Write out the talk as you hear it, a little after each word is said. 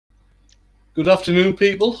Good afternoon,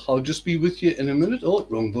 people. I'll just be with you in a minute. Oh,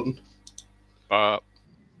 wrong button. Go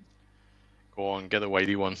on, get the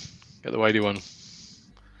whitey one. Get the whitey one.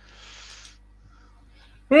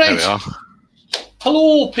 Right. There we are.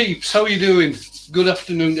 Hello, peeps. How are you doing? Good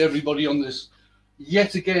afternoon to everybody on this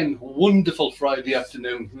yet again wonderful Friday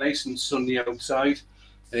afternoon. Nice and sunny outside.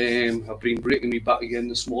 I've been breaking me back again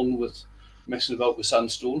this morning with messing about with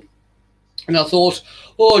sandstone. And I thought,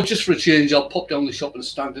 oh, just for a change, I'll pop down the shop and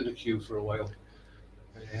stand in a queue for a while.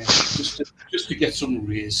 Just to get some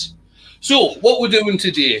rays. So, what we're doing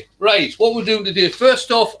today? Right, what we're doing today. First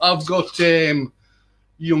off, I've got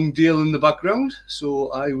young Dale in the background,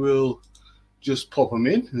 so I will just pop him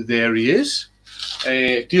in. There he is.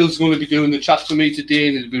 Dale's going to be doing the chat for me today,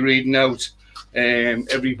 and he'll be reading out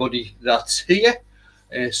everybody that's here.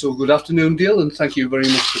 So, good afternoon, Dale, and thank you very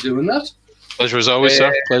much for doing that. Pleasure as always,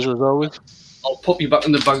 sir. Pleasure as always. I'll pop you back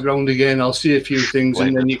in the background again. I'll say a few things,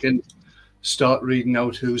 and then you can start reading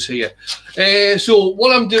out who's here. So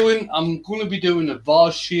what I'm doing, I'm going to be doing a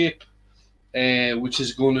vase shape, which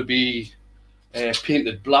is going to be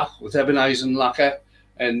painted black with ebonizing lacquer,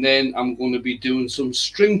 and then I'm going to be doing some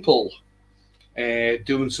string pull,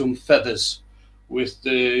 doing some feathers with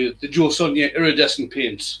the Joe Sonia iridescent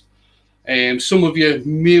paints. Some of you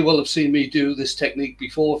may well have seen me do this technique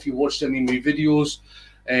before. If you watched any of my videos,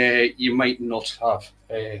 you might not have,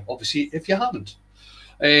 obviously, if you haven't.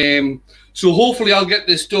 So hopefully I'll get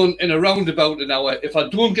this done in around about an hour. If I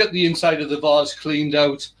don't get the inside of the vase cleaned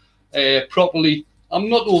out properly, I'm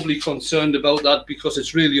not overly concerned about that, because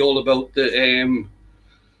it's really all about the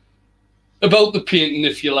painting,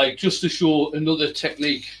 if you like, just to show another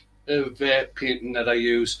technique of painting that I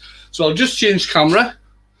use. So I'll just change camera,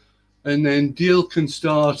 and then Dale can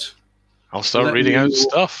start. I'll start reading out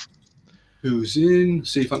stuff. Who's in?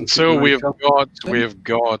 See if I can. So we've got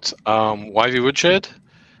Wivey Woodshed.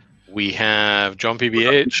 We have John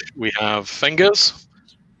PBH. We have Fingers.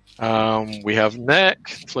 We have Nick,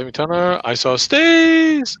 Flaming Turner. I saw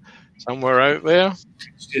Stays somewhere out there.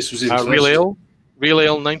 This was in Real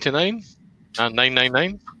Ale 99 and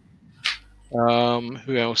 999.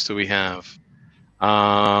 Who else do we have?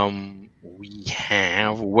 We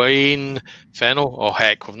have Wayne Fennel. Oh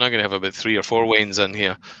heck, we're not going to have about 3 or 4 Waynes in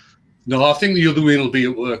here. No, I think the other Wayne will be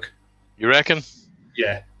at work. You reckon?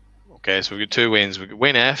 Yeah. Okay, so we've got 2 Waynes. We've got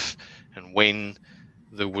Wayne F and Wayne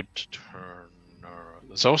the Wood Turner.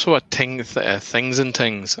 There's also a Things and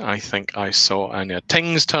Tings, I think I saw. And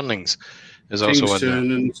Tings Turnings is also in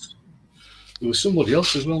there. There was somebody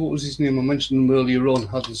else as well. What was his name? I mentioned him earlier on.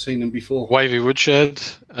 Hadn't seen him before. Wivey Woodshed.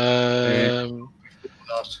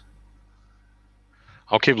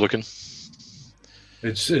 I'll keep looking.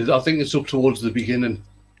 I think it's up towards the beginning.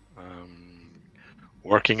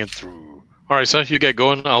 Working it through. All right, sir, you get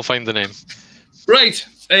going. I'll find the name. Right.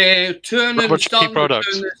 Turning.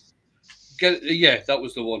 Products. Yeah, that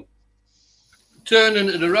was the one. Turning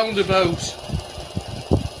at around about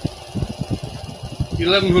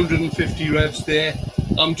 1150 revs there.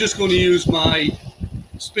 I'm just going to use my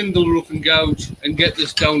spindle rough and gouge and get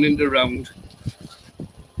this down into round.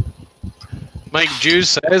 Mike Dews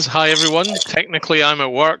says, hi everyone. Technically I'm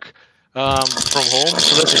at work from home,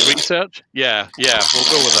 so this is research. Yeah, we'll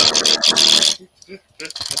go with that.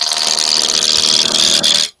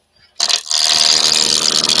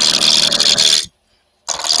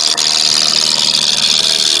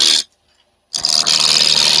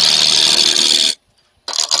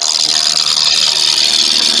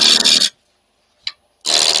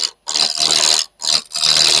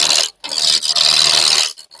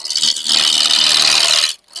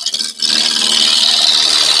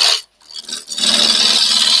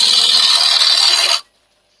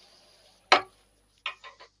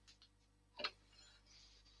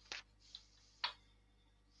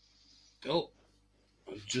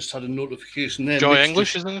 Just had a notification there. Joy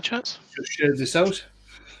English is in the chat. Just shared this out.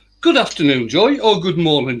 Good afternoon, Joy, or good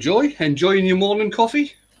morning, Joy. Enjoying your morning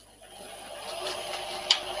coffee?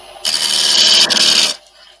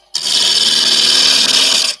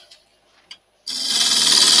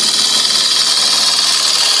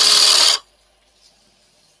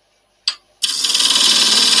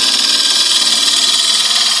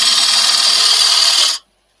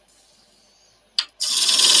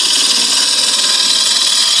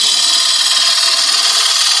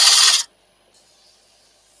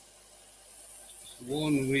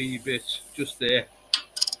 One wee bit just there.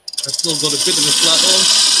 I've still got a bit of a flat on.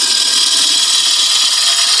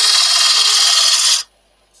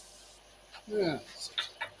 Yeah.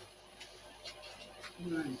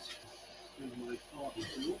 Right. My party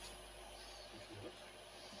tool.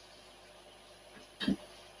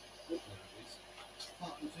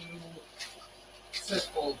 set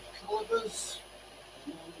of calibers.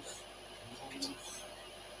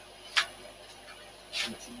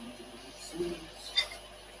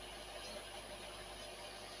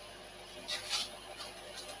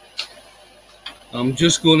 I'm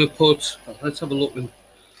just going to put, let's have a look and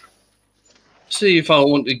see if I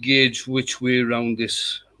want to gauge which way around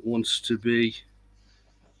this wants to be.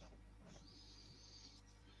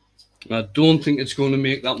 I don't think it's going to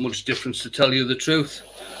make that much difference, to tell you the truth.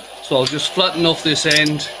 So I'll just flatten off this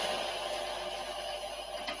end.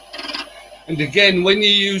 And again, when you're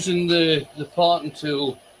using the parting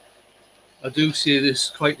tool, I do say this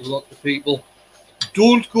quite a lot to people,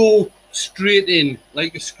 don't go straight in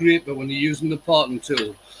like a scraper when you're using the parting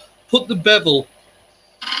tool. Put the bevel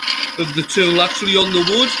of the tool actually on the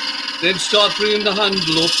wood, then start bringing the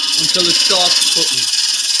handle up until it starts cutting.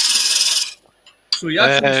 So you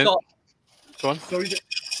actually start... Go on. Sorry.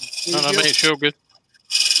 No, mate, sure, good.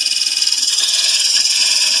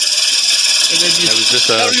 And then you it was just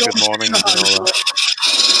a good morning and all that.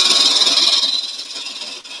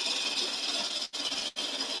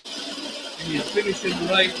 And you're finishing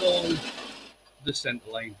right on the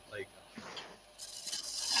centre line like that.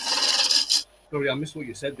 Sorry, I missed what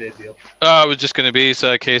you said there, Dale. I was just going to be, it's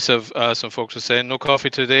a case of some folks are saying, no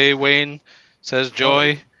coffee today, Wayne, says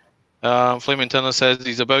Joy. Flaming Tinner says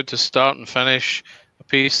he's about to start and finish a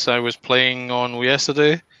piece I was playing on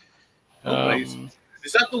yesterday. Right.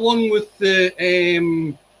 Is that the one with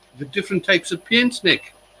the different types of paints,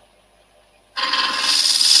 Nick?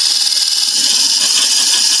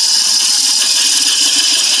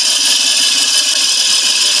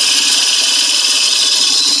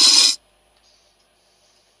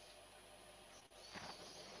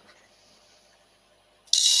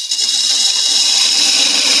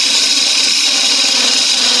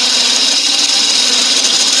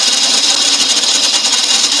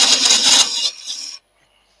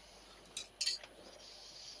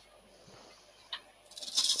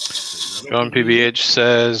 John PBH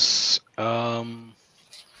says, I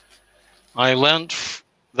learnt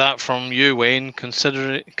that from you, Wayne.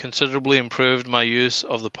 Considerably improved my use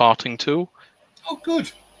of the parting tool. Oh, good.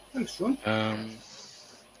 Thanks, John.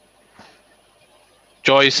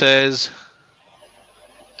 Joy says,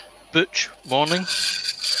 Butch, morning.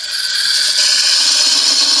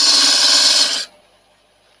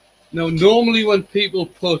 Now, normally when people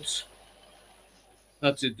put...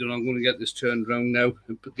 That's it, done. I'm going to get this turned around now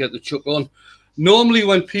and get the chuck on. Normally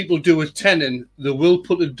when people do a tenon, they will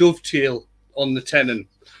put a dovetail on the tenon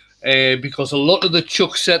because a lot of the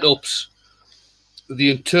chuck setups, the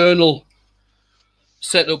internal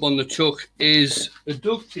setup on the chuck is a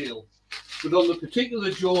dovetail. But on the particular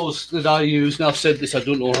jaws that I use, and I've said this I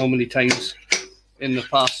don't know how many times in the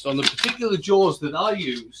past, on the particular jaws that I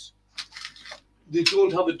use, they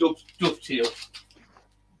don't have a dovetail.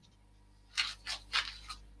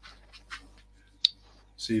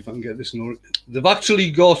 See if I can get this in order. They've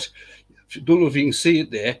actually got, I don't know if you can see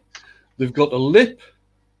it there, they've got a lip,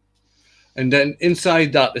 and then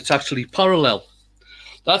inside that it's actually parallel.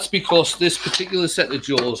 That's because this particular set of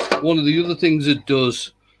jaws, one of the other things it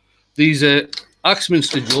does, these are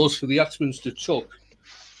Axminster jaws for the Axminster chuck,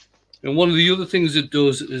 and one of the other things it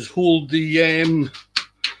does is hold the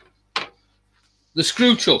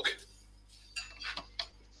screw chuck.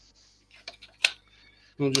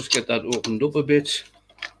 I'll just get that opened up a bit.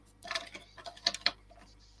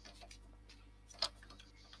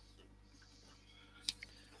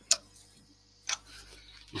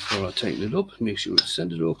 Before I tighten it up, make sure it's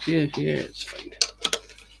centered okay. Yeah, it's fine.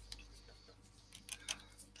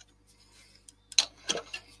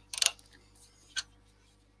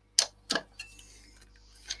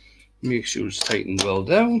 Make sure it's tightened well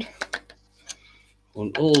down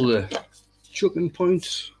on all the chucking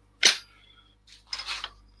points.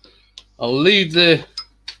 I'll leave the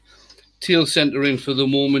tail center in for the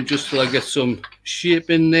moment just till I get some shape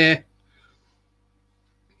in there.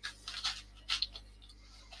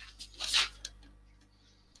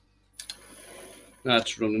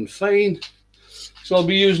 That's running fine. So I'll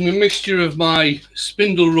be using a mixture of my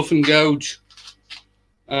spindle rough and gouge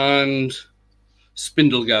and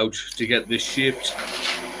spindle gouge to get this shaped.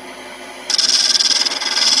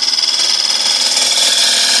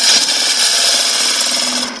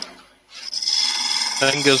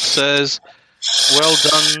 Angus says, well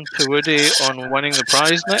done to Woody on winning the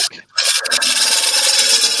prize, Nick.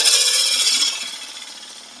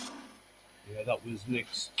 Yeah, that was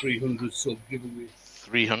Nick's 300 sub giveaway.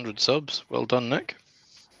 300 subs. Well done, Nick.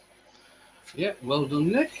 Yeah, well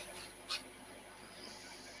done, Nick.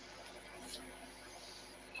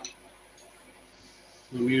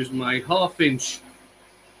 I'm using my 1/2 inch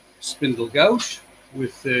spindle gouge.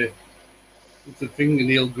 with the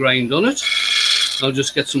fingernail grind on it. I'll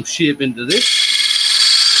just get some shape into this.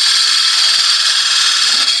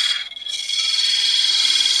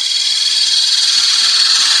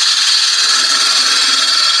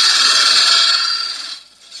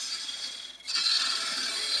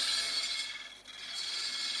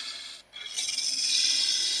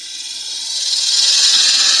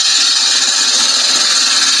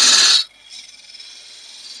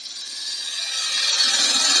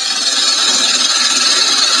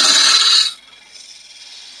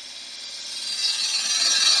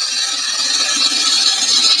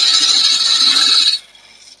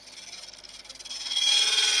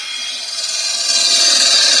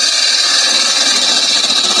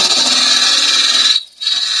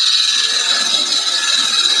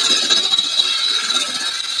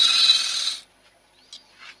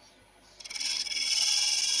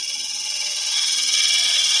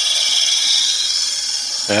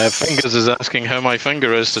 Fingers is asking how my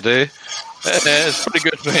finger is today. It's pretty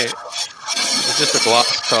good, mate. It's just a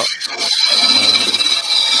glass cut.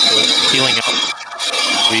 So it's healing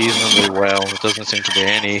up reasonably well. There doesn't seem to be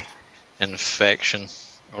any infection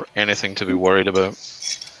or anything to be worried about.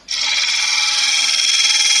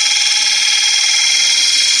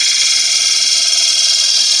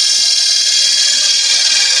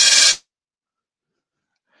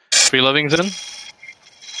 Free Living's in.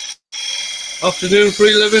 Afternoon,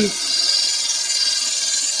 Free Living.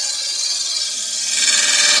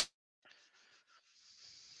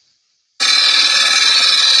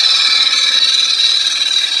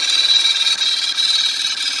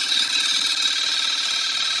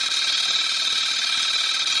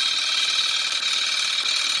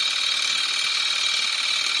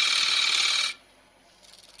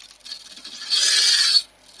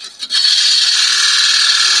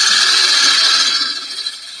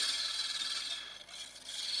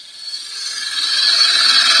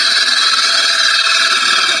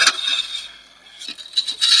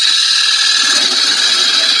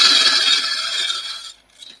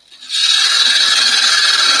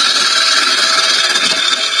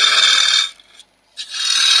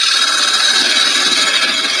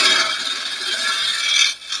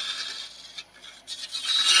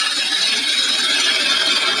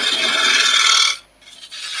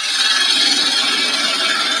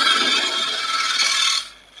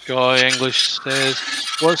 Guy English says,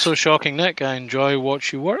 "What's so shocking, Nick? I enjoy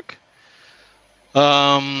watch you work."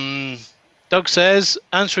 Doug says,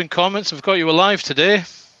 "Answering comments. I've got you alive today."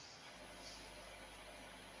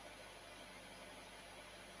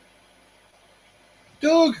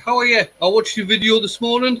 Doug, how are you? I watched your video this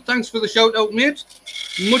morning. Thanks for the shout out, mate.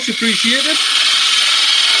 Much appreciated.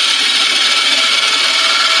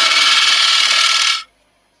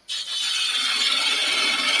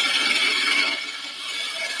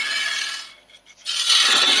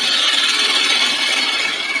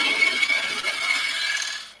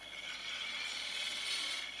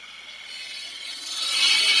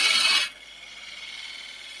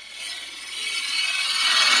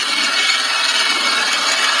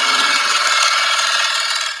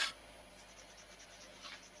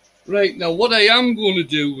 Right, now what I am going to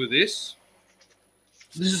do with this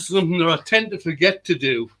is something that I tend to forget to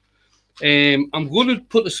do. I'm going to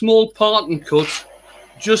put a small parting cut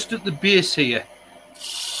just at the base here.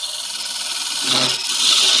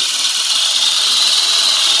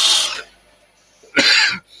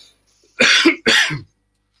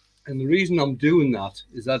 And the reason I'm doing that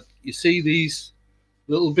is that you see these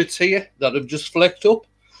little bits here that have just flecked up?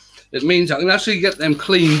 It means I can actually get them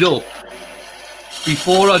cleaned up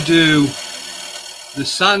before I do the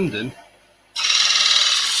sanding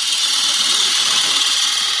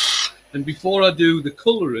and before I do the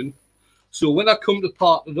colouring. So when I come to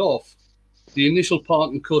part it off, the initial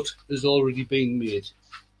part and cut has already been made.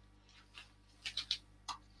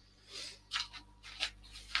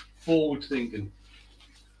 Forward thinking.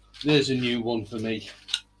 There's a new one for me.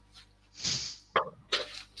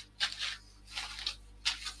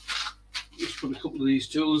 Just put a couple of these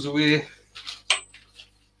tools away.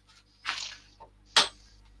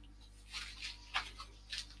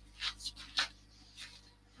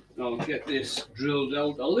 I'll get this drilled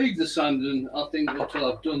out. I'll leave the sanding, I think,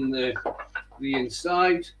 until I've done the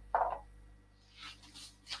inside.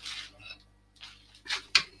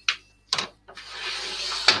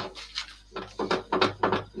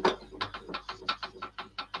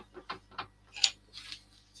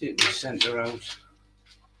 Take the centre out.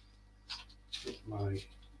 Put my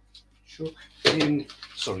chuck in.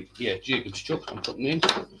 Sorry, yeah, Jacob's chuck I'm putting in.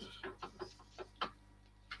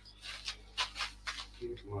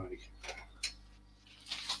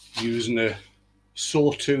 Using a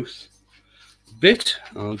sawtooth bit.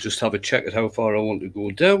 I'll just have a check at how far I want to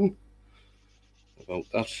go down. About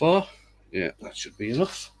that far. Yeah, that should be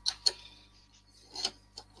enough.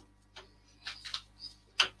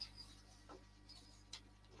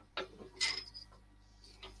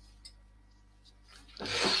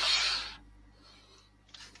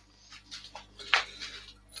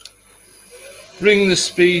 Bring the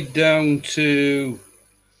speed down to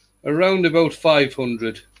around about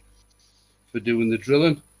 500 for doing the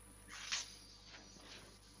drilling.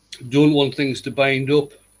 Don't want things to bind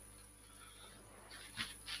up.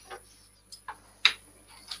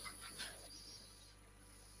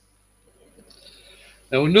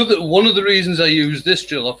 Now, one of the reasons I use this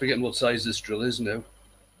drill, I'm forgetting what size this drill is now,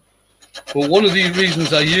 but one of the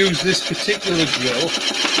reasons I use this particular drill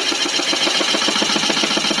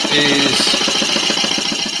is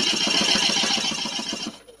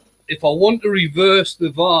if I want to reverse the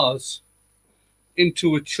vase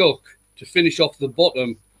into a chuck to finish off the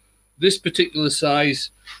bottom, this particular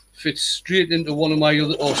size fits straight into one of my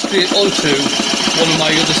other, or straight onto one of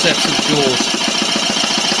my other sets of jaws.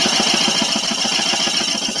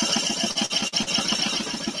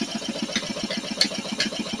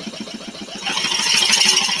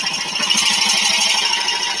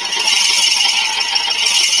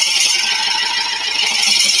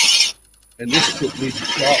 And this chuck needs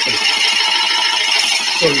sharpening.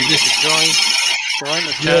 Sorry, this is Join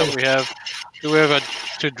the chat. We have. Do we have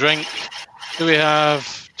to drink? Do we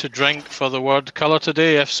have to drink for the word colour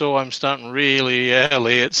today? If so, I'm starting really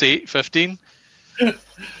early. It's 8:15.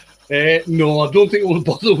 No, I don't think we'll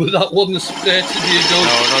bother with that one today, Joyce. No,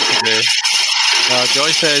 not today.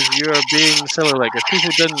 Joyce says you're being silly. Like if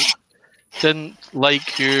people didn't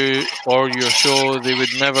like you or your show, they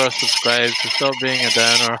would never subscribe. So stop being a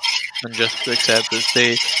downer and just accept that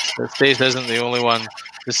Stace isn't the only one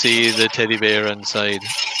to see the teddy bear inside.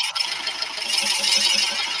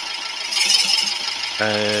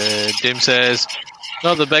 James says,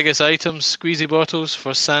 not the biggest items, squeezy bottles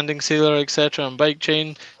for sanding sealer, etc. and bike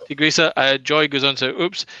chain degreaser. Joy goes on to,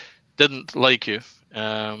 oops, didn't like you.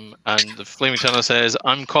 And the Flaming Tunnel says,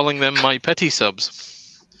 I'm calling them my pity subs.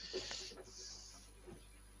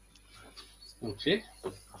 Okay.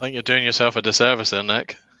 I think you're doing yourself a disservice there,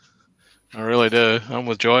 Nick. I really do. I'm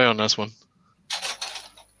with Joy on this one.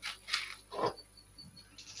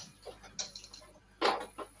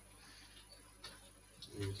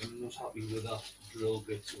 I'm not happy with that drill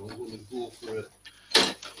bit, so I'm going to go for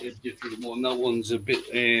a different one. That one's a bit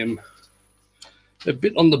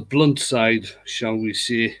on the blunt side, shall we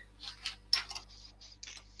say.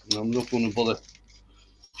 And I'm not going to bother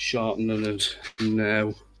sharpening it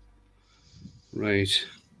now. Right.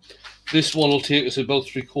 This one will take us about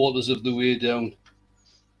 3/4 of the way down.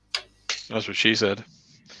 That's what she said.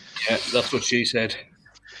 Yeah, that's what she said.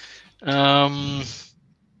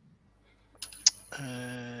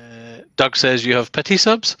 Doug says you have pity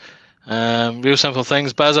subs. Real simple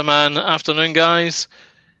things. Bazaman, afternoon, guys.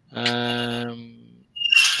 I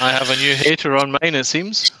have a new hater on mine, it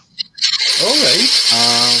seems. All right.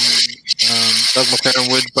 Doug McLaren,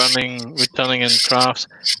 wood turning and crafts.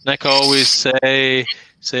 Nick always say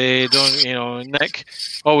don't, Nick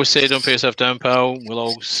always say don't put yourself down, pal. We'll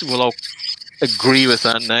all agree with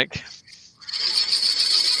that, Nick.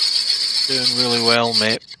 Doing really well,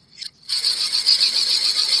 mate.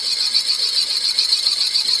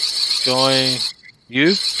 Joy,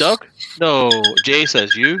 you, Doug? No. Jay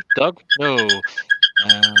says you, Doug? No.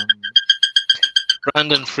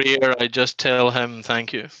 Brandon Freer, I just tell him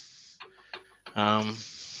thank you. Not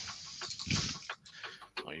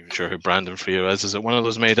even sure who Brandon Freer is. Is it one of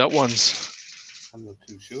those made up ones? I'm not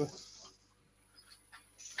too sure.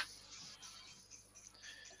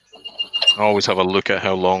 I always have a look at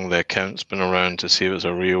how long the account's been around to see if it's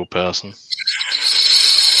a real person.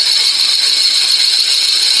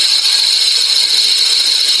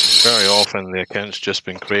 Very often the account's just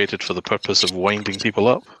been created for the purpose of winding people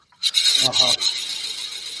up. Uh-huh.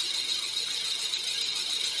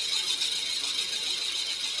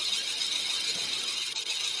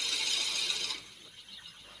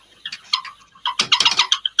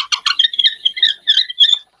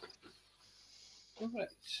 Alright.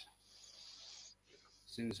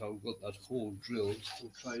 Since I've got that hole drilled,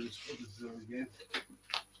 we'll try this other drill again.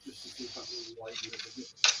 Just to see if I can widen it a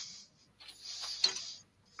bit.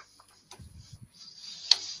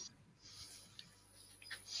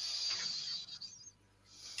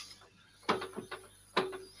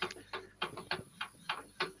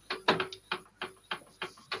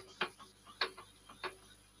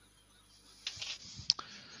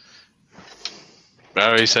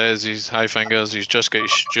 Barry says he's high fingers. He's just got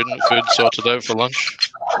his student food sorted out for lunch.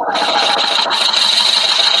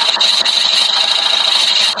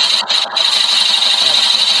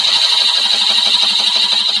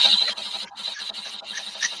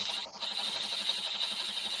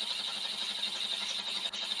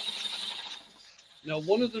 Now,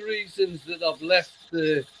 one of the reasons that I've left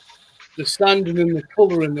the sanding and the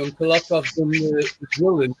colouring until after I've done the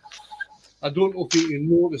drilling, I don't know if you can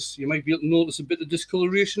notice, you might be able to notice a bit of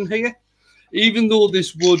discoloration here. Even though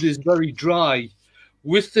this wood is very dry,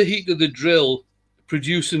 with the heat of the drill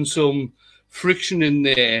producing some friction in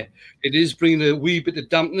there, it is bringing a wee bit of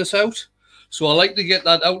dampness out. So I like to get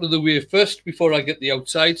that out of the way first before I get the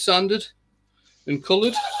outside sanded and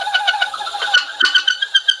coloured.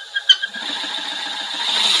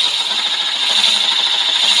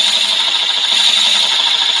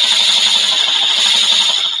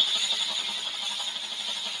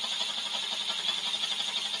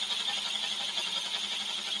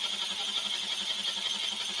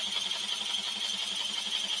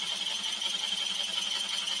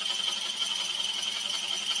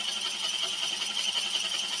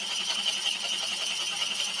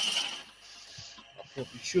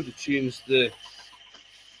 Probably should have changed the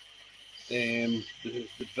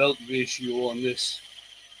belt ratio on this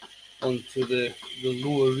onto the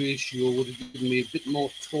lower ratio. Would have given me a bit more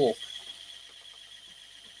torque.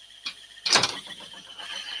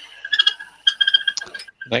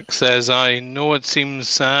 Nick says, I know it seems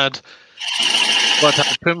sad, but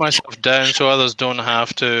I put myself down so others don't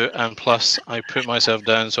have to, and plus I put myself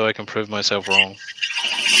down so I can prove myself wrong.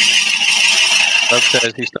 Doug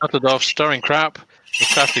says he started off stirring crap with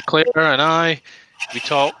Crafty Claire and we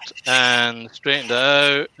talked and straightened it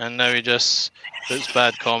out, and now he just puts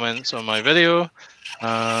bad comments on my video.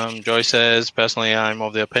 Joy says, personally, I'm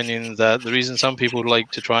of the opinion that the reason some people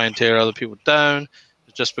like to try and tear other people down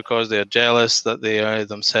is just because they are jealous that they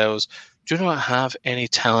themselves do not have any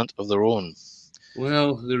talent of their own.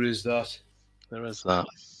 Well, there is that. There is that.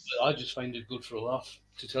 I just find it good for a laugh,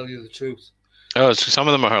 to tell you the truth. Oh, some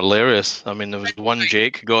of them are hilarious. I mean, there was one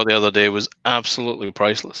Jake got the other day was absolutely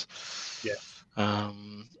priceless. Yeah.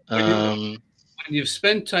 When you've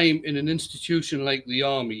spent time in an institution like the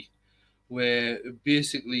army, where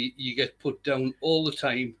basically you get put down all the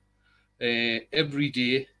time, every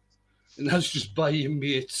day, and that's just by your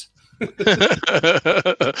mates. That's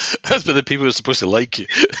by the people who are supposed to like you.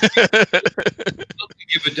 Not to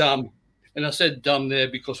give a damn. And I said damn there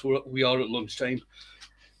because we are at lunchtime.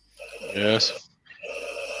 Yes.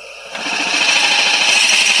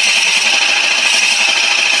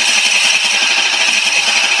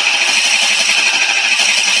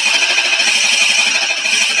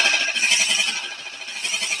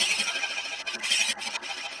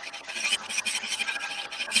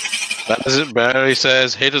 That is it. Barry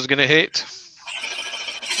says, haters gonna hate.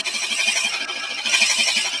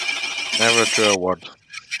 Never a true word.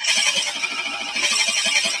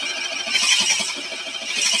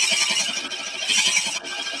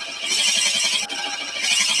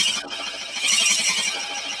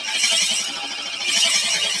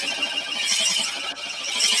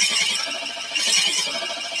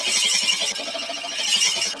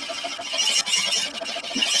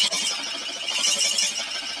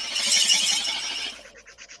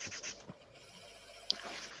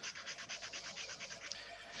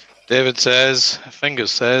 David says,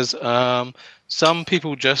 Fingers says, some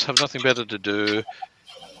people just have nothing better to do,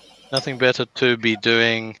 nothing better to be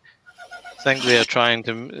doing. Think they are trying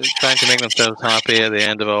to make themselves happy. At the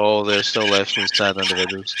end of it all, they're still left with sad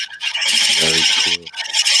individuals. Very cool.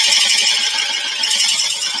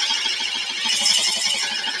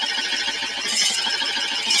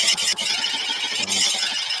 And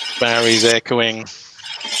Barry's echoing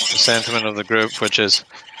the sentiment of the group, which is,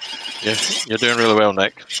 you're doing really well,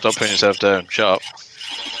 Nick. Stop putting yourself down. Shut up.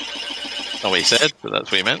 Not what he said, but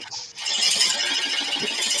that's what he meant.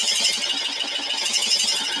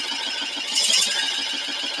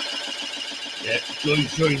 Yeah,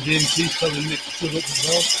 John's joined in. He's telling Nick to shut up as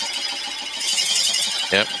well.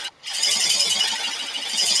 Yep.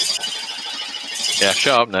 Yeah,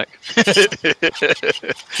 shut up, Nick.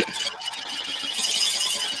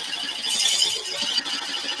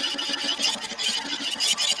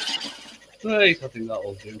 Right, I think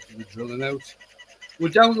that'll do for the drilling out. We're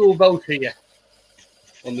down to about here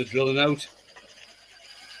on the drilling out.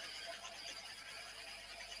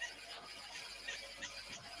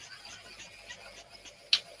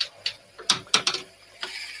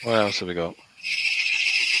 What else have we got?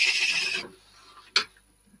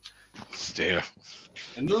 Dear.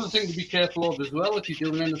 Another thing to be careful of as well, if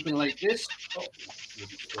you're doing anything like this.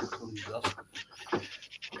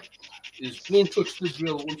 is don't touch the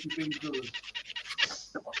drill once you've been drilling.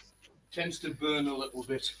 Tends to burn a little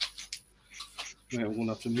bit. Right, I'm going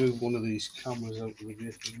to have to move one of these cameras out of the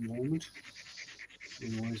way for the moment.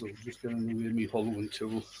 Otherwise, I'll just get in the way of me hollowing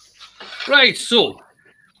tool. Right, so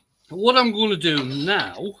what I'm going to do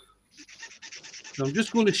now, I'm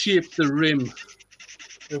just going to shape the rim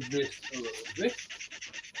of this a little bit.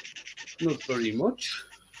 Not very much.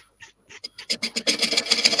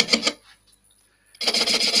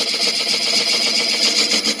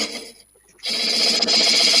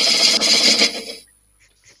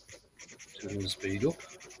 Turn the speed up.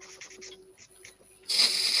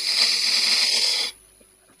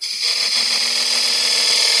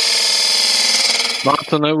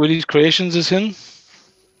 Martin out with his creations is in.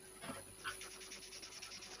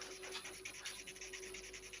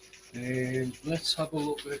 Let's have a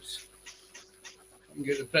look at. I can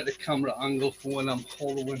get a better camera angle for when I'm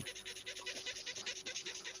hollowing.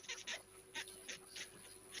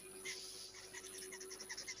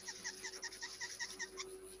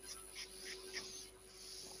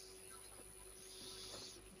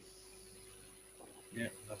 Yeah,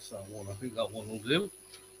 that's that one. I think that one will do.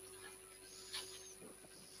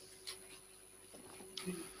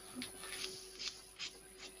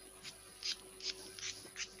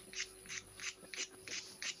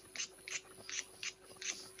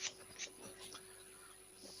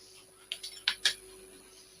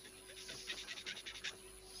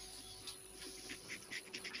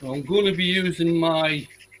 So I'm going to be using my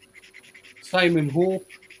Simon Hope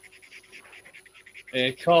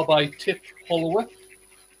carbide tip hollower,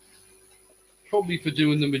 probably for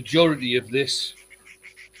doing the majority of this.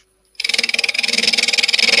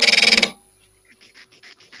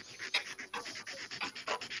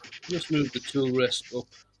 Just move the tool rest up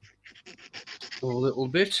a little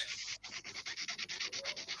bit.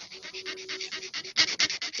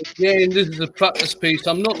 Again, this is a practice piece.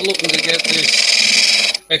 I'm not looking to get this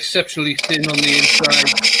exceptionally thin on the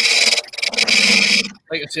inside.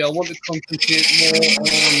 Like I say, I want to concentrate more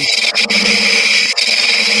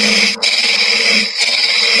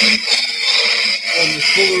on the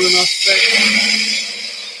colouring aspect.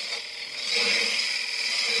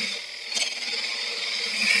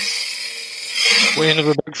 Wayne of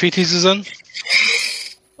the Big Feeties is in.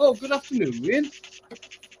 Oh, good afternoon, Wayne.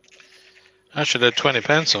 I should have 20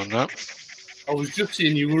 pence on that. I was just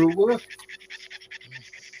seeing you were at work.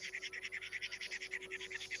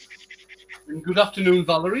 And good afternoon,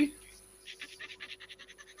 Valerie.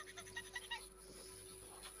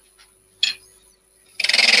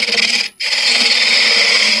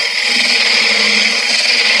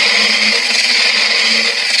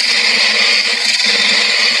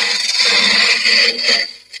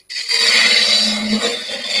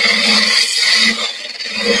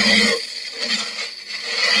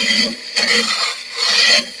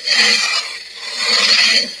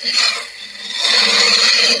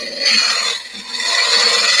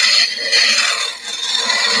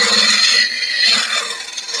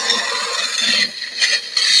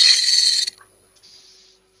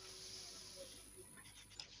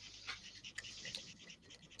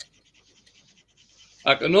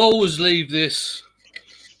 I can always leave this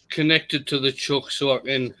connected to the chuck so I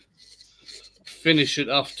can finish it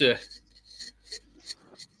after,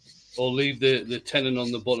 or leave the tenon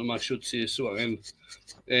on the bottom, I should say, so I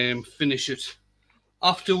can finish it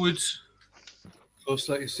afterwards. Just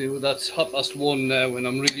like I say, well, that's 1:30 now, and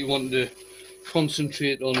I'm really wanting to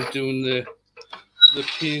concentrate on doing the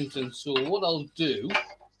painting. So what I'll do,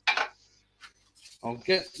 I'll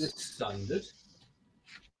get this sanded.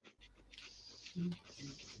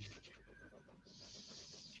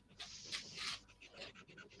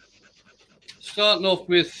 Starting off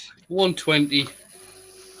with 120.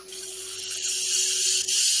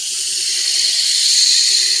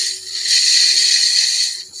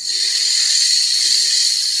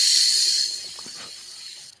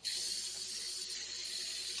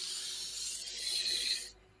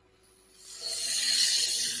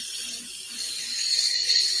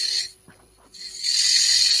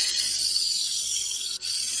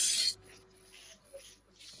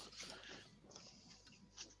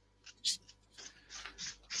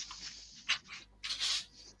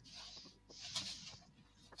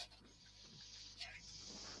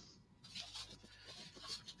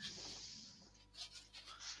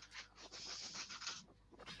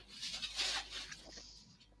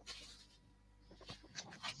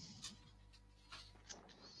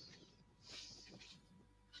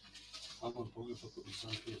 I'm going to put the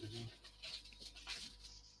sandpaper in.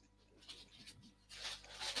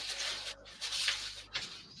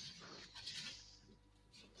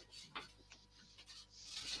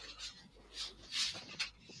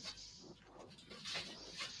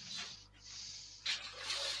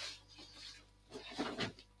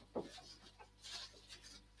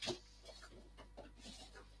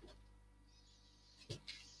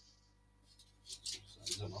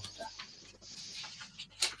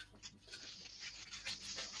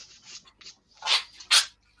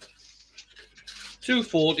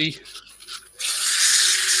 240.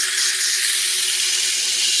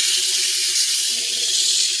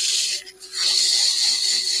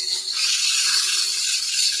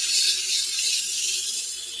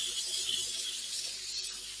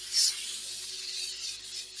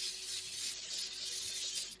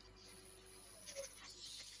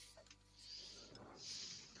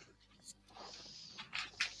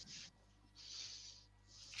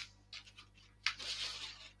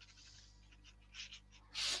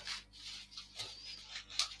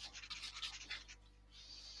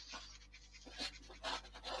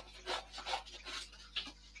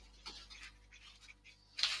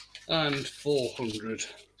 And 400.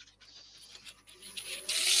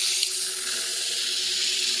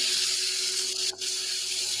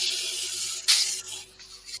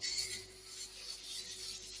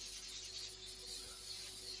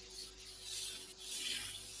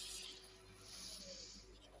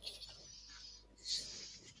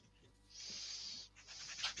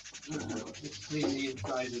 Let's clean the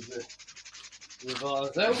inside of the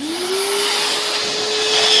vase out.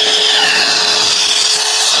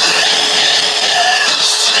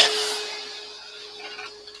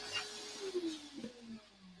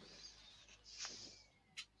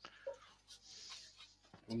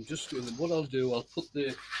 I'm just going to, what I'll do, I'll put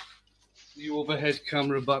the overhead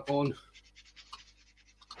camera back on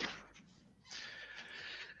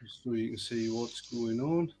so you can see what's going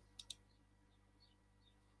on.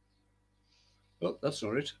 Oh, that's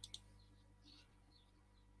not it.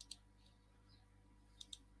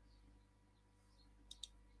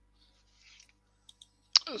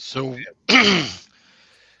 So,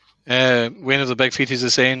 Wayne of the Big Feeties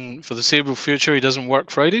is saying for the Sable future, he doesn't work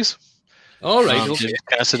Fridays. All right. Okay. James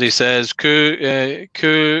Cassidy says,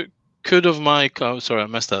 could of my, oh, sorry, I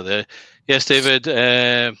missed that there. Yes, David.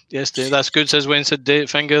 Yes, David, that's good, says Wayne, said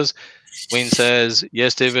Fingers. Wayne says,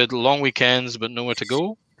 yes, David, long weekends, but nowhere to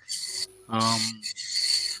go.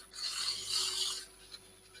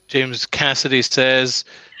 James Cassidy says,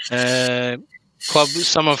 I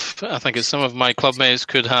think it's some of my clubmates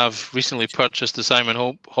could have recently purchased the Simon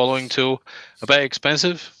Hope hollowing tool. A bit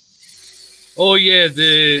expensive. Oh yeah,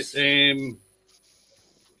 the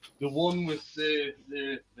one with the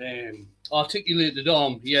articulated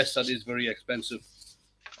arm. Yes, that is very expensive.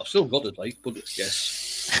 I've still got it, like, but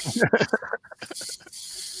yes.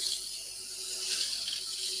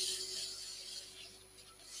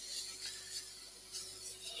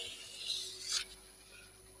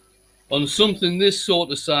 On something this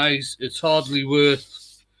sort of size, it's hardly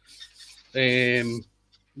worth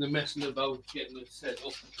the messing about getting it set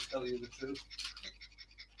up, to tell you the truth.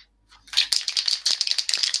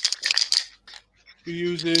 We're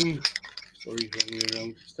using, sorry, running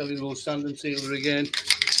around, telling you about sand and sealer again.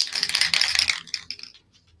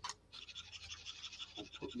 I'll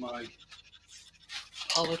put my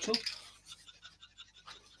pallet up.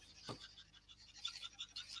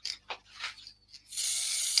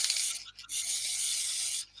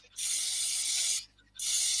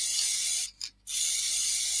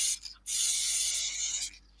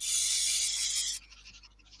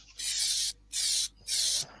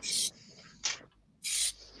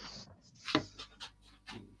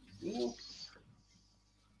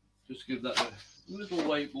 Just give that a little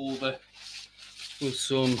wipe over with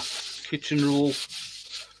some kitchen roll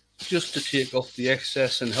just to take off the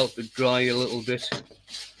excess and help it dry a little bit.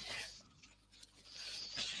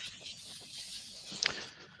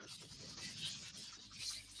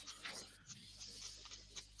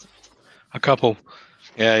 A couple.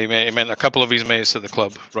 Yeah, he meant a couple of his mates at the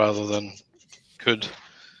club rather than could.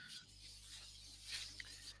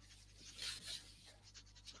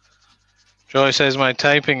 Joy says, my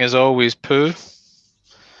typing is always poo.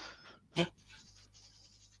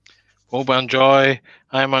 Oban Joy,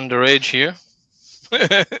 I'm underage here.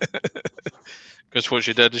 Because what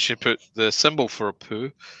she did is she put the symbol for a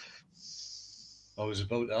poo. I was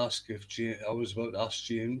about to ask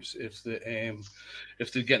James if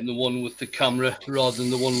they're getting the one with the camera rather than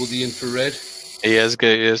the one with the infrared. He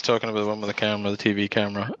is talking about the one with the camera, the TV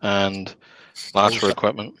camera, and large for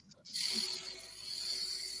equipment.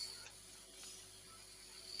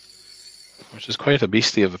 Which is quite a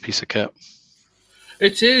beastie of a piece of kit.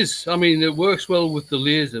 It is. I mean, it works well with the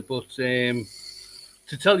laser, but to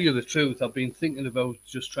tell you the truth, I've been thinking about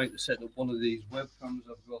just trying to set up one of these webcams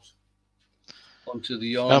I've got onto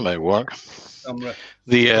the arm. That might work. Camera.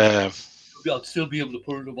 I'll still be able to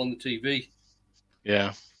put it up on the TV.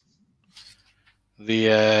 Yeah.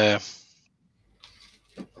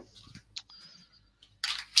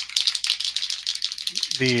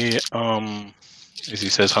 As he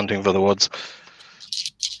says, hunting for the woods.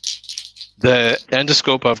 The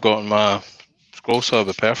endoscope I've got on my scroll saw would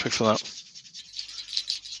be perfect for that.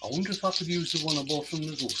 I wonder if I could use the one I bought from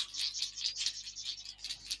Lidl's.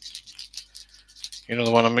 You know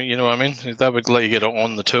the one I mean. You know what I mean. That would let you get it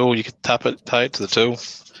on the tool. You could tap it, tie it to the tool,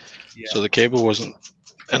 so the cable wasn't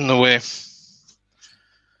in the way.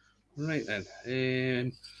 Right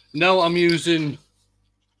then. Now I'm using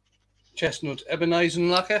chestnut ebonizing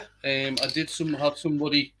lacquer. I did have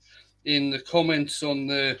somebody in the comments on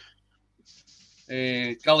the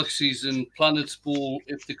Galaxies and Planets Bowl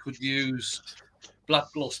if they could use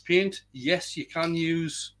black gloss paint. Yes, you can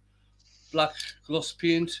use black gloss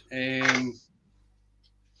paint.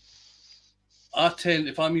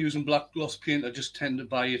 If I'm using black gloss paint, I just tend to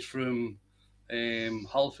buy it from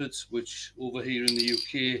Halfords, which over here in the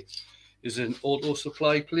UK is an auto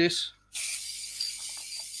supply place.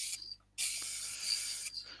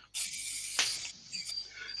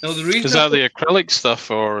 Now the reason is that the acrylic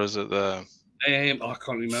stuff or is it the? I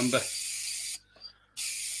can't remember.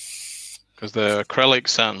 Because the acrylic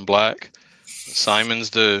satin black that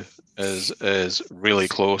Simon's do is really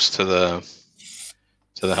close to the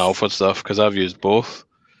Halford stuff because I've used both.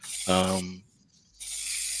 I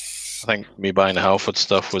think me buying the Halford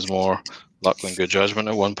stuff was more luck than good judgment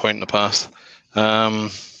at one point in the past,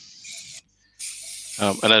 and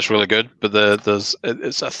it's really good. But I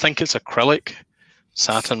think it's acrylic,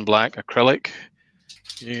 satin black acrylic.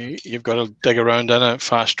 You've got to dig around in it,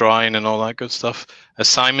 fast drying and all that good stuff.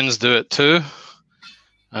 Simon's do it too.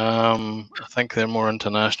 I think they're more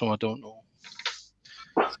international. I don't know.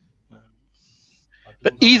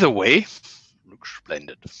 But either way, looks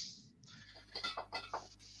splendid.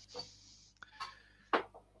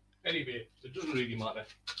 Anyway, it doesn't really matter.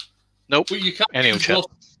 Nope. But you can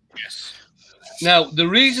Yes. Now, the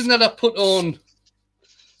reason that I put on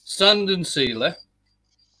sand and sealer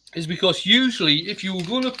is because usually if you were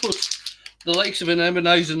going to put the likes of an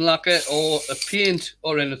ebonizing lacquer or a paint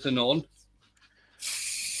or anything on,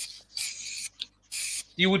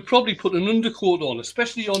 you would probably put an undercoat on,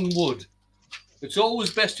 especially on wood. It's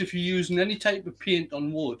always best if you're using any type of paint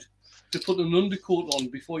on wood to put an undercoat on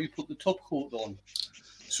before you put the top coat on.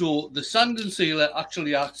 So the sand and sealer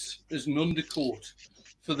actually acts as an undercoat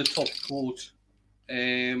for the top coat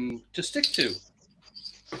to stick to.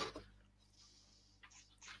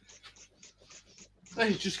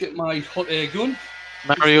 I just get my hot air gun.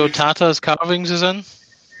 Mario Tata's carvings is in.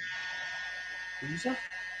 What is that?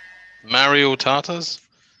 Mario Tata's.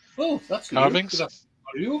 Oh, that's carvings. New.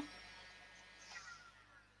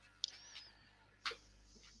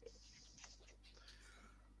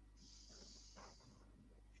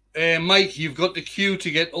 Mario. Mike, you've got the queue to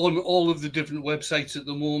get on all of the different websites at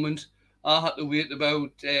the moment. I had to wait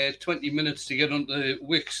about 20 minutes to get onto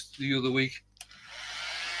Wix the other week.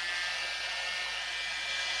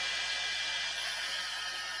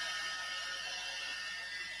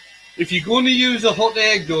 If you're going to use a hot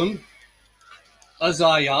air gun, as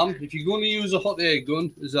I am,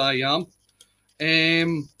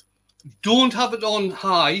 don't have it on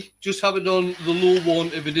high, just have it on the low one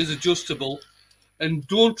if it is adjustable, and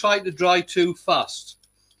don't try to dry too fast.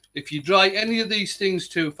 If you dry any of these things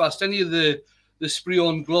too fast, any of the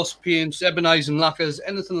spray-on gloss paints, ebonizing lacquers,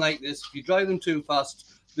 anything like this, if you dry them too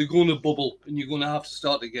fast, they're going to bubble and you're going to have to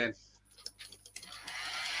start again.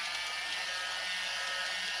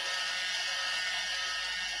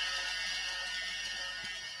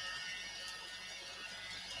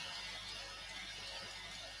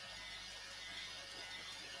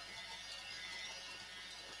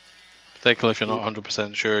 Particularly if you're not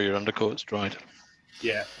 100% sure your undercoat's dried.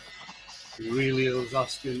 Yeah. Really is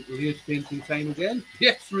asking, late painting time again?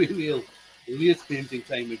 Yes, really ill. Late painting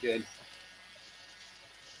time again.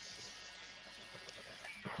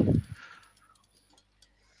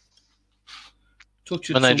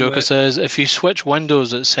 Touch it and then Joker says, if you switch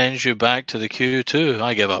windows, it sends you back to the queue too.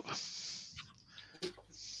 I give up.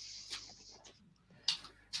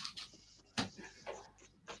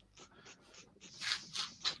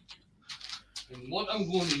 And what I'm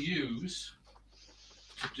going to use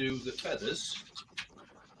to do the feathers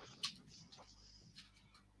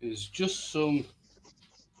is just some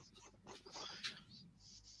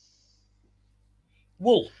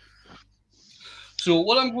wool. So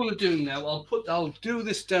what I'm going to do now, I'll do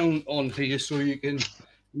this down on here so you can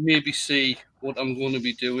maybe see what I'm going to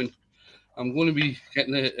be doing. I'm going to be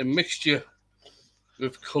getting a mixture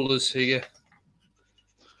of colours here,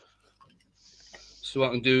 so I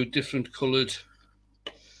can do different coloured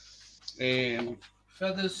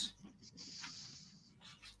feathers.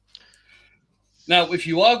 Now, if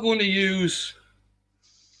you are going to use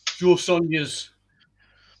Joe Sonia's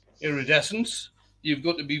iridescence, you've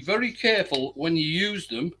got to be very careful when you use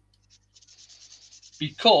them,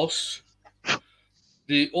 because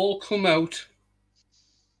they all come out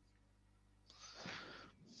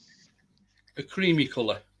a creamy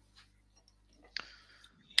colour.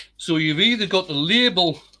 So you've either got to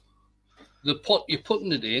label the pot you're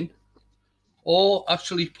putting it in, or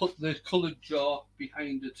actually put the coloured jar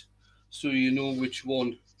behind it so you know which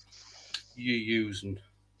one you're using.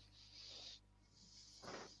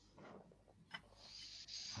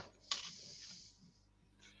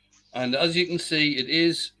 And as you can see, it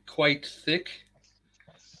is quite thick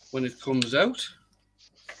when it comes out.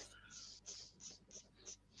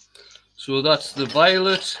 So that's the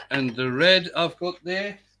violet and the red I've got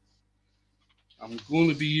there. I'm going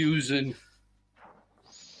to be using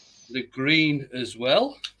the green as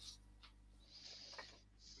well.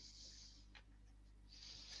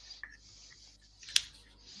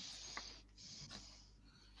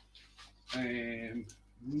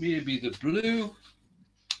 Maybe the blue.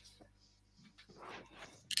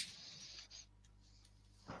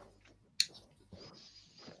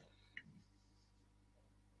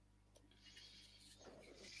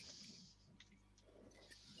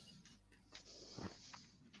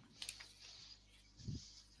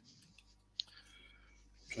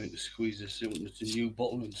 Trying to squeeze this out, and it's a new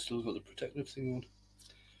bottle and still got the protective thing on.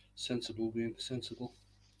 Sensible being sensible.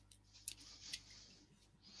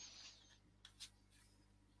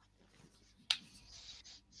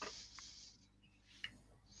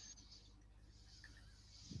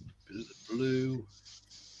 Bit of the blue.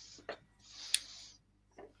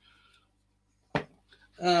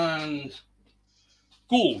 And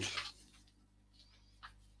gold.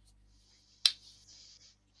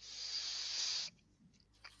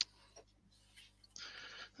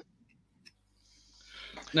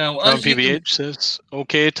 Now, John PBH says,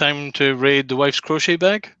 okay, time to raid the wife's crochet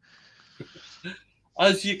bag.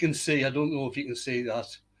 As you can see, I don't know if you can see that,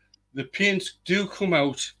 the paints do come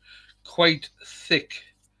out quite thick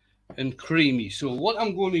and creamy. So what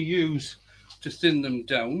I'm going to use to thin them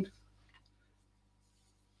down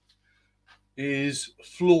is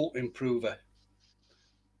flow improver,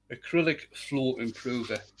 acrylic flow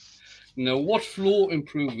improver. Now, what flow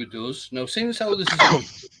improver does, now seeing as how this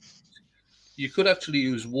is, you could actually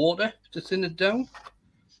use water to thin it down,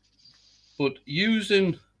 but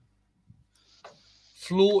using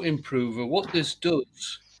flow improver, what this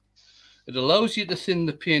does, it allows you to thin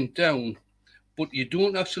the paint down, but you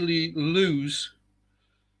don't actually lose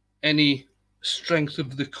any strength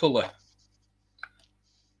of the colour.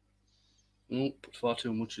 Oh, put far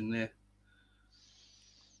too much in there.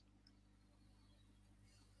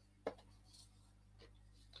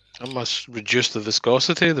 I must reduce the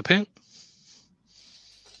viscosity of the paint.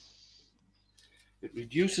 It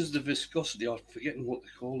reduces the viscosity. I'm forgetting what they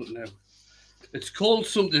call it now. It's called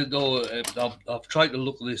something though. I've tried to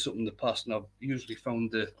look this up in the past, and I've usually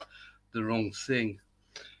found the wrong thing.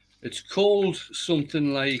 It's called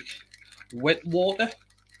something like wet water.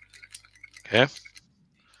 Okay.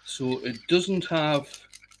 So it doesn't have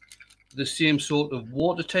the same sort of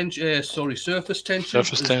water tension. Surface tension.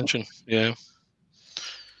 Surface tension. Yeah.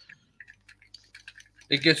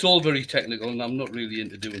 It gets all very technical, and I'm not really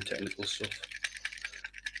into doing technical stuff.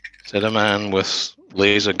 Said a man with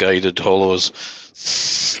laser guided hollows.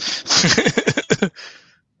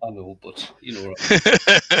 I know, but you know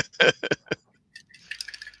right.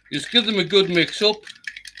 Just give them a good mix up.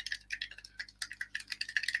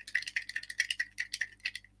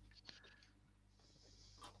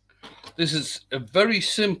 This is a very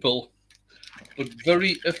simple but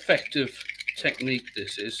very effective technique,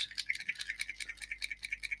 this is.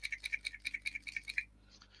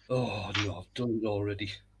 Oh no, I've done it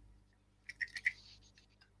already.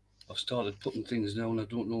 I've started putting things down. I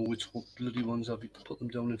don't know which bloody ones I've put them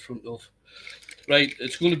down in front of. Right,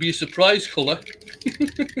 it's going to be a surprise colour.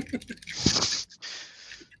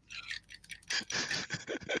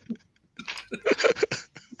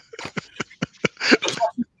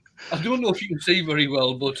 I don't know if you can see very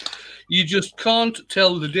well, but you just can't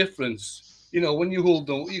tell the difference. You know, when you hold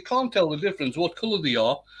them, you can't tell the difference what colour they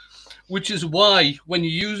are, which is why when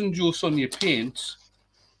you're using just on your paints,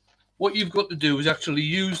 what you've got to do is actually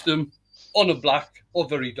use them on a black or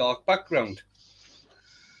very dark background.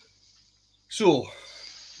 So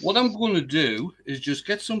what I'm going to do is just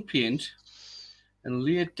get some paint and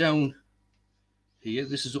lay it down here.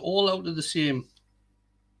 This is all out of the same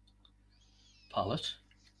palette,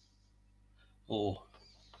 or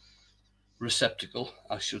receptacle,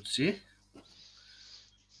 I should say.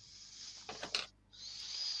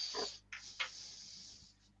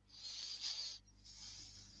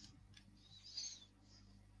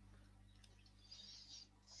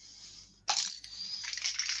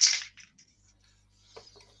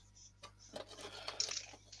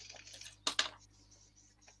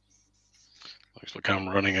 like I'm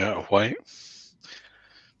running out of white.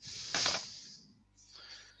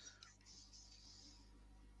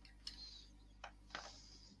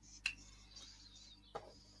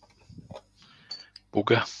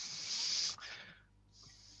 Booger.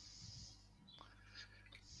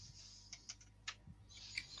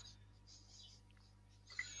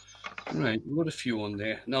 Right, we've got a few on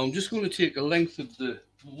there. Now I'm just going to take a length of the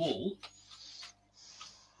wool.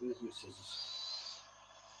 Where's my scissors?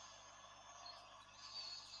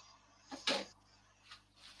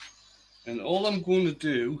 And all I'm going to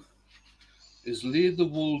do is lay the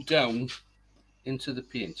wool down into the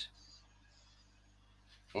paint.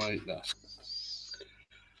 Like that.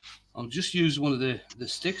 I'll just use one of the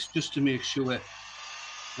sticks just to make sure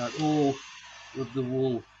that all of the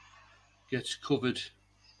wool gets covered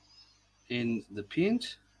in the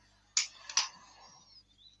paint.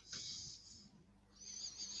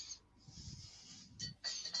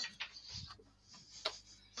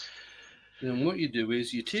 Then what you do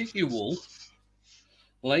is you take your wool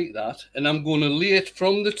like that, and I'm going to lay it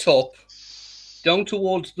from the top down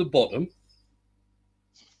towards the bottom.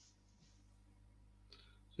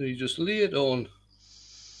 So you just lay it on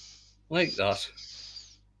like that.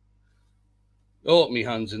 Oh, my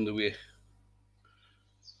hand's in the way.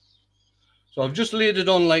 So I've just laid it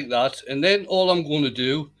on like that, and then all I'm going to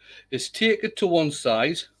do is take it to one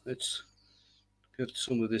side. Let's get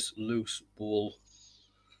some of this loose wool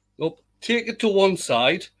up. Take it to one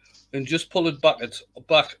side and just pull it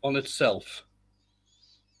back on itself.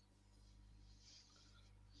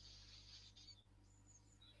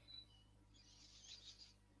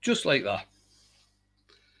 Just like that.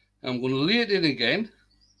 I'm going to lay it in again.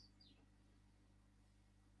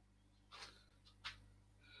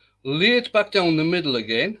 Lay it back down the middle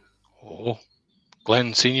again. Oh,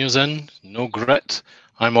 Glenn Senior's in. No grit.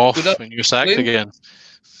 I'm off and you're sacked again.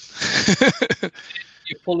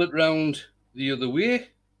 You pull it round the other way.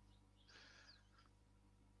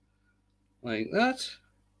 Like that.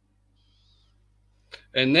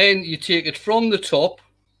 And then you take it from the top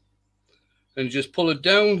and just pull it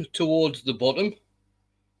down towards the bottom,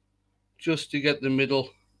 just to get the middle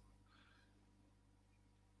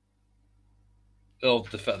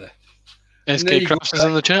of the feather. SK Crafts is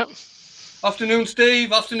in the chat. Afternoon,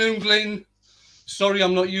 Steve. Afternoon, Glenn. Sorry,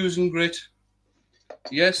 I'm not using grit.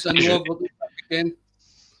 Yes, I know I've got the back again.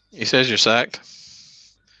 He says you're sacked.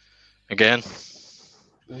 Again.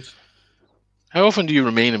 What? How often do you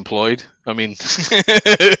remain employed? I mean...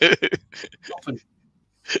 Often.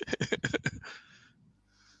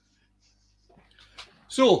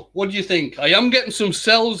 So, what do you think? I am getting some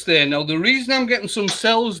cells there. Now, the reason I'm getting some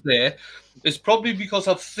cells there is probably because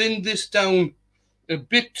I've thinned this down a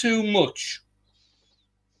bit too much.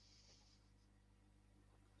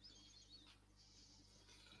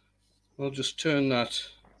 I'll just turn that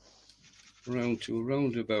around to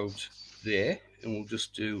around about there, and we'll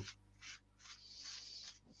just do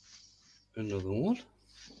another one.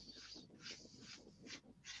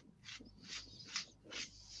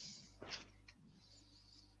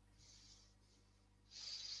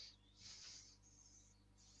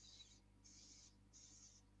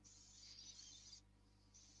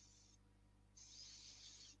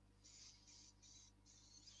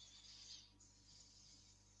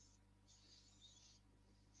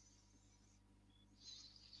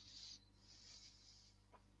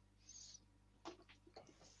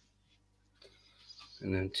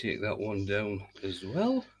 And then take that one down as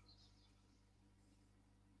well.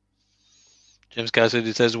 James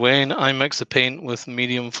Cassidy says, Wayne, I mix the paint with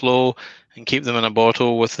medium flow and keep them in a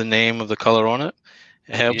bottle with the name of the color on it.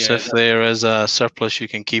 It helps if there is a surplus, you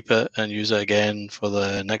can keep it and use it again for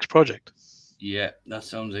the next project. Yeah, that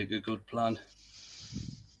sounds like a good plan.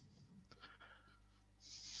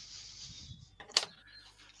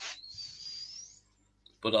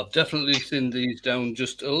 But I've definitely thinned these down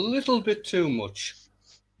just a little bit too much.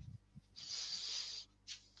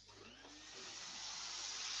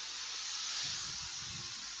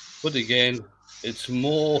 But again, it's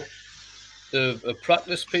more of a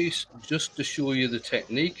practice piece just to show you the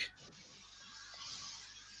technique.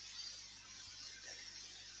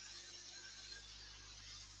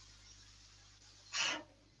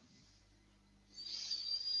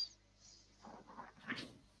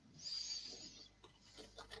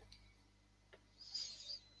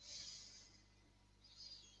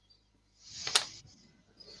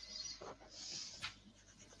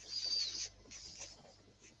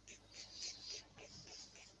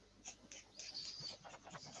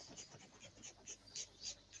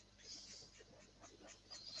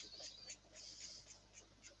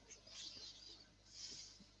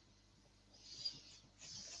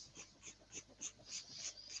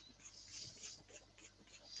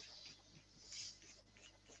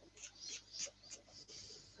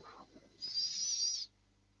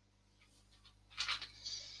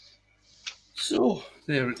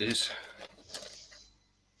 There it is.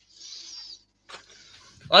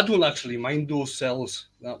 I don't actually mind those cells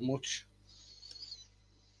that much.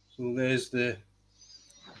 So there's the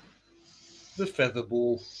feather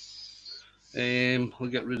bowl. I'll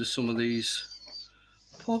get rid of some of these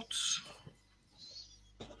pots.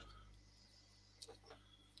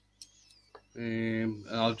 And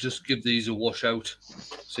I'll just give these a wash out.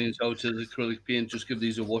 Since out of the acrylic paint, just give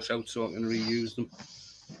these a wash out so I can reuse them.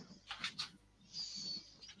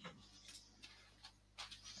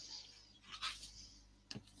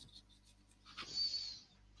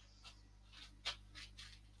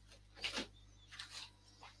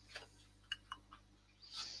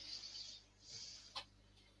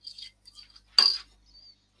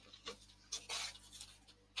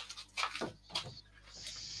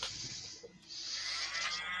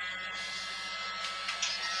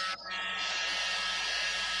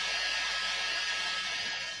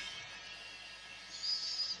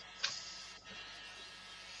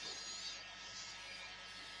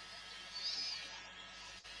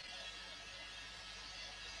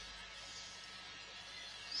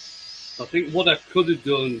 I think what I could have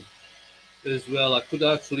done as well, I could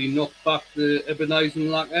actually knock back the ebonizing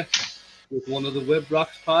lacquer with one of the web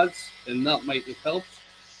wax pads, and that might have helped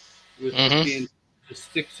with the paint to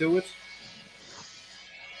stick to it.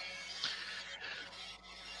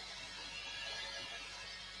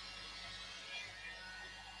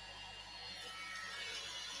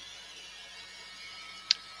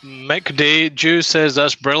 Mick Day Jew says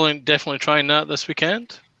that's brilliant. Definitely trying that this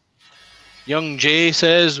weekend. Young Jay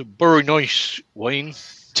says, very nice, Wayne.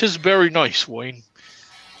 'Tis very nice, Wayne.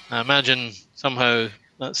 I imagine somehow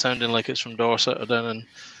that's sounding like it's from Dorset or down in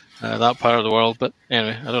that part of the world. But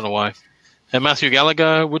anyway, I don't know why. Matthew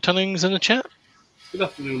Gallagher Woodtunning's in the chat. Good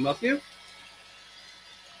afternoon, Matthew.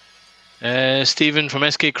 Stephen from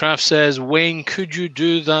SK Craft says, Wayne, could you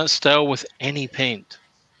do that style with any paint?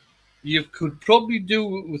 You could probably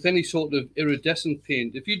do it with any sort of iridescent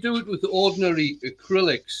paint. If you do it with ordinary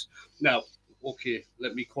acrylics, now, okay,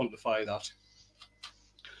 let me quantify that.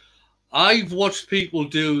 I've watched people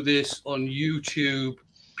do this on YouTube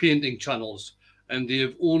painting channels, and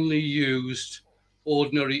they've only used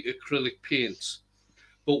ordinary acrylic paints.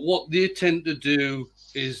 But what they tend to do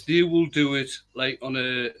is they will do it like on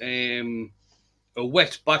a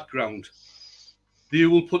wet background. They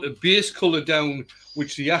will put a base color down,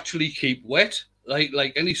 which they actually keep wet,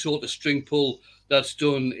 like any sort of string pull that's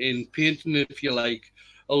done in painting, if you like.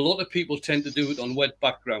 A lot of people tend to do it on wet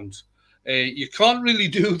backgrounds. You can't really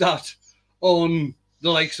do that on the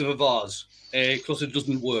likes of a vase because it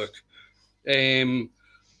doesn't work.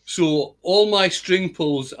 So all my string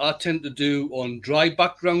pulls I tend to do on dry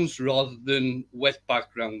backgrounds rather than wet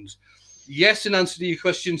backgrounds. Yes, in answer to your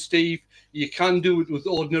question, Steve, you can do it with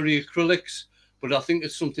ordinary acrylics, but I think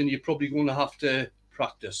it's something you're probably going to have to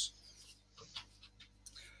practice.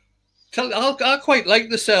 I quite like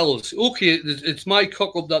the cells. Okay, it's my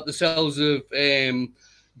cock up that the cells have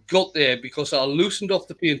got there because I loosened off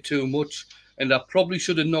the paint too much, and I probably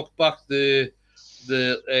should have knocked back the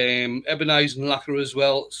ebonizing lacquer as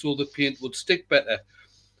well so the paint would stick better.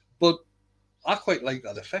 But I quite like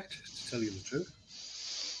that effect, to tell you the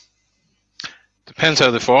truth. Depends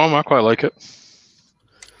how they form. I quite like it.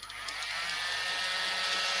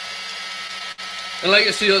 And like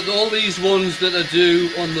I say, all these ones that I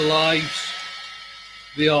do on the lives,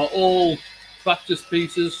 they are all practice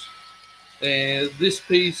pieces. This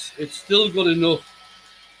piece, it's still got enough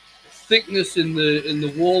thickness in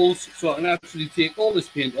the walls so I can actually take all this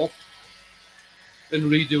paint off and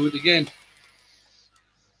redo it again.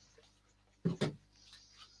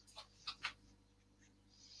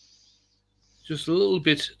 Just a little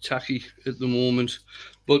bit tacky at the moment,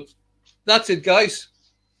 but that's it, guys.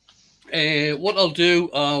 What I'll do,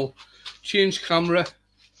 I'll change camera.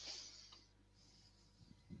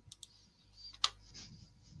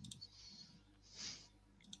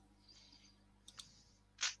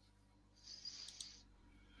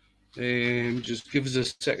 Just give us a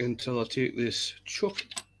second till I take this chuck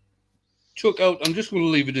out. I'm just going to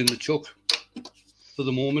leave it in the chuck for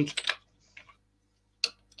the moment.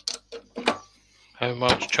 How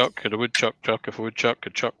much chuck could a woodchuck chuck if a woodchuck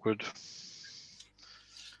could chuck wood?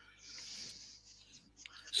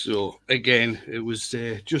 So again, it was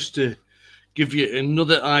just to give you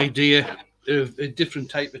another idea of a different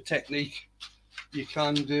type of technique you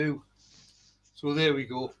can do. So there we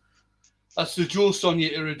go. That's the Joe Sonia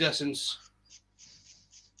iridescence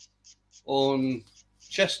on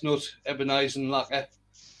chestnut ebonizing lacquer.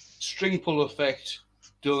 String pull effect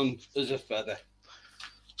done as a feather.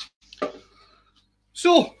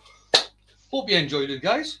 So, hope you enjoyed it,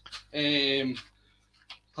 guys.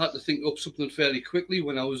 had to think up something fairly quickly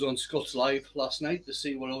when I was on Scott's Live last night to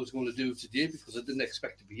see what I was going to do today, because I didn't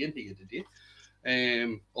expect to be in here today.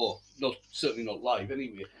 Or not, certainly not live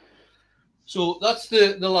anyway. So that's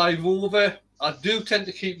the live over. I do tend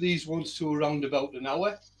to keep these ones to around about an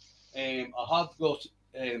hour. I have got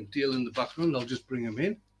Dale in the background. I'll just bring him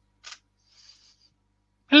in.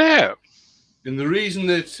 Hello. And the reason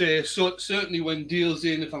that certainly when Dale's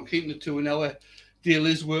in, if I'm keeping it to an hour, Dale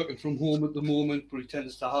is working from home at the moment, but he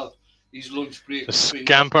tends to have his lunch break between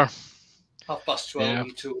Scamper. 12:30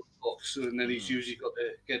 and 2 o'clock. So, and then he's usually got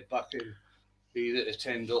to get back and either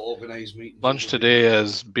attend or organise meetings. Lunch today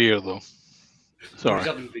is beer, though. Sorry.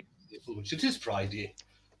 It is Friday.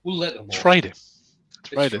 We'll let them off. It's Friday. It's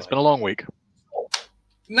Friday. It's been a long week.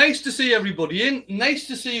 Nice to see everybody in. Nice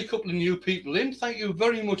to see a couple of new people in. Thank you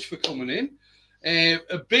very much for coming in.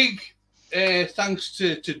 A big thanks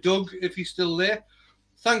to Doug, if he's still there.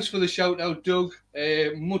 Thanks for the shout out, Doug.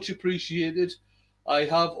 Much appreciated. I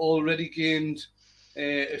have already gained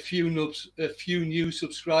a few new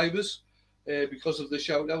subscribers because of the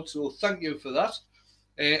shout out. So thank you for that.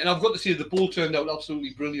 And I've got to say the bowl turned out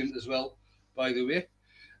absolutely brilliant as well, by the way.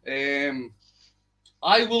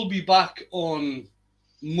 I will be back on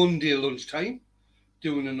Monday lunchtime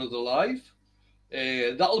doing another live.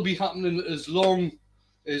 That'll be happening as long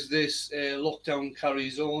as this lockdown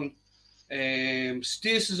carries on.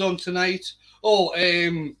 Stace is on tonight.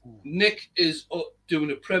 Nick is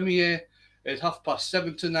doing a premiere at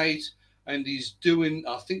 7:30 tonight, and he's doing,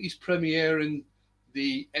 I think he's premiering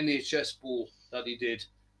the NHS Bowl that he did.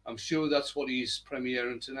 I'm sure that's what he's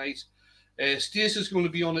premiering tonight. Stace is going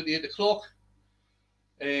to be on at 8 o'clock.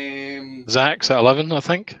 Zach's at 11, I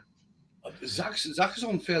think. Zach's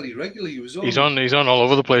on fairly regularly. He's on all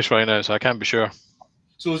over the place right now, so I can't be sure.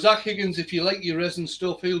 So Zach Higgins, if you like your resin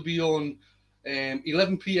stuff, he'll be on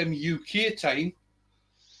 11 p.m. UK time.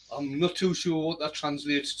 I'm not too sure what that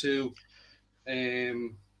translates to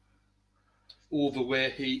over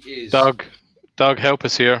where he is. Doug, help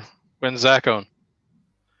us here. When's Zach on?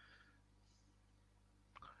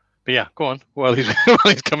 But yeah, go on. While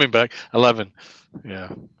he's coming back. 11. Yeah.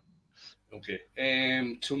 Okay.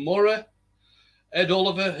 Tomorrow, Ed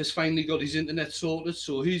Oliver has finally got his internet sorted,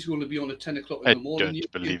 so he's going to be on at 10 o'clock in the morning. I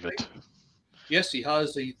don't believe it. Yes, he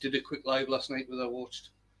has. He did a quick live last night that I watched.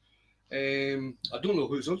 I don't know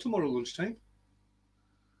who's on tomorrow lunchtime.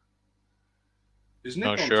 Is Nick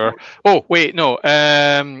Not on sure. tomorrow? Oh, wait, no.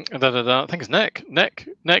 I think it's Nick.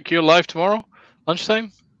 Nick, you're live tomorrow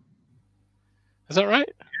lunchtime? Is that right?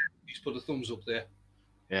 He's put a thumbs up there.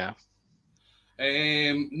 Yeah.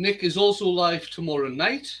 Nick is also live tomorrow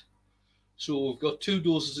night. So we've got 2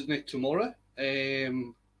 doses of Nick tomorrow.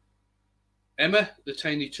 Emma, the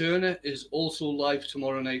Tiny Turner, is also live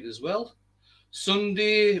tomorrow night as well.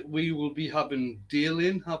 Sunday we will be having Dale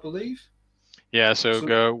in, I believe. Yeah, so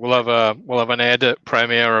we'll have an edit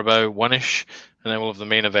premiere about 1ish, and then we'll have the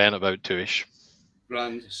main event about 2ish.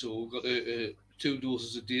 Grand. So we've got 2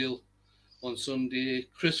 doses of Dale on Sunday.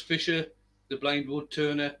 Chris Fisher, the Blind Wood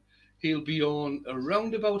Turner, he'll be on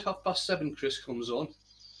around about 7:30. Chris comes on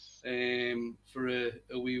for a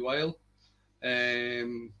wee while.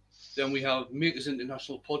 Then we have Makers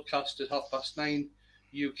International Podcast at 9:30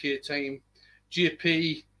 UK time.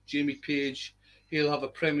 JP, Jamie Page, he'll have a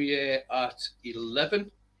premiere at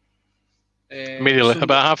 11. Immediately,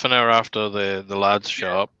 about half an hour after the lads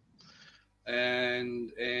show up.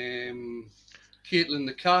 And Caitlin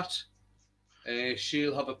the Cat,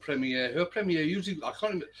 she'll have a premiere. Her premiere usually, I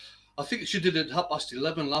can't remember. I think she did it at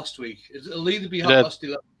 11:30 last week. It'll either be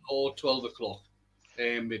 11:30 or 12 o'clock.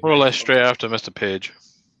 More or less straight after Mr. Page.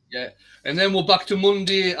 Yeah. And then we're back to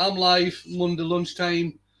Monday. I'm live Monday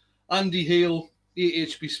lunchtime. Andy Hale,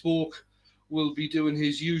 AH Bespoke, will be doing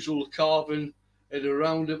his usual carving at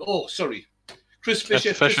around... Chris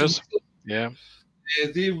Fisher. Fishers. Yeah.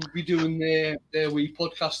 They will be doing their wee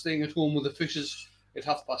podcast thing at home with the Fishers at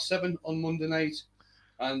 7:30 on Monday night.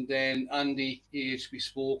 And then Andy, AH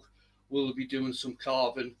Bespoke, will be doing some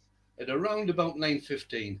carving at around about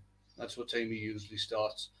 9:15. That's what time he usually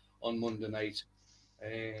starts on Monday night.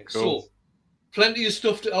 Cool. So, plenty of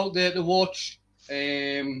stuff out there to watch.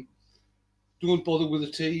 Don't bother with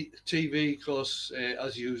the TV because,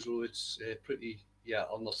 as usual, it's pretty... Yeah,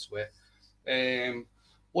 I'll not swear.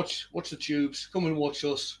 Watch the tubes. Come and watch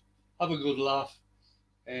us. Have a good laugh.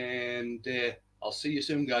 And I'll see you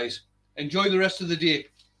soon, guys. Enjoy the rest of the day.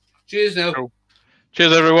 Cheers now. Cool.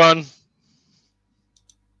 Cheers, everyone.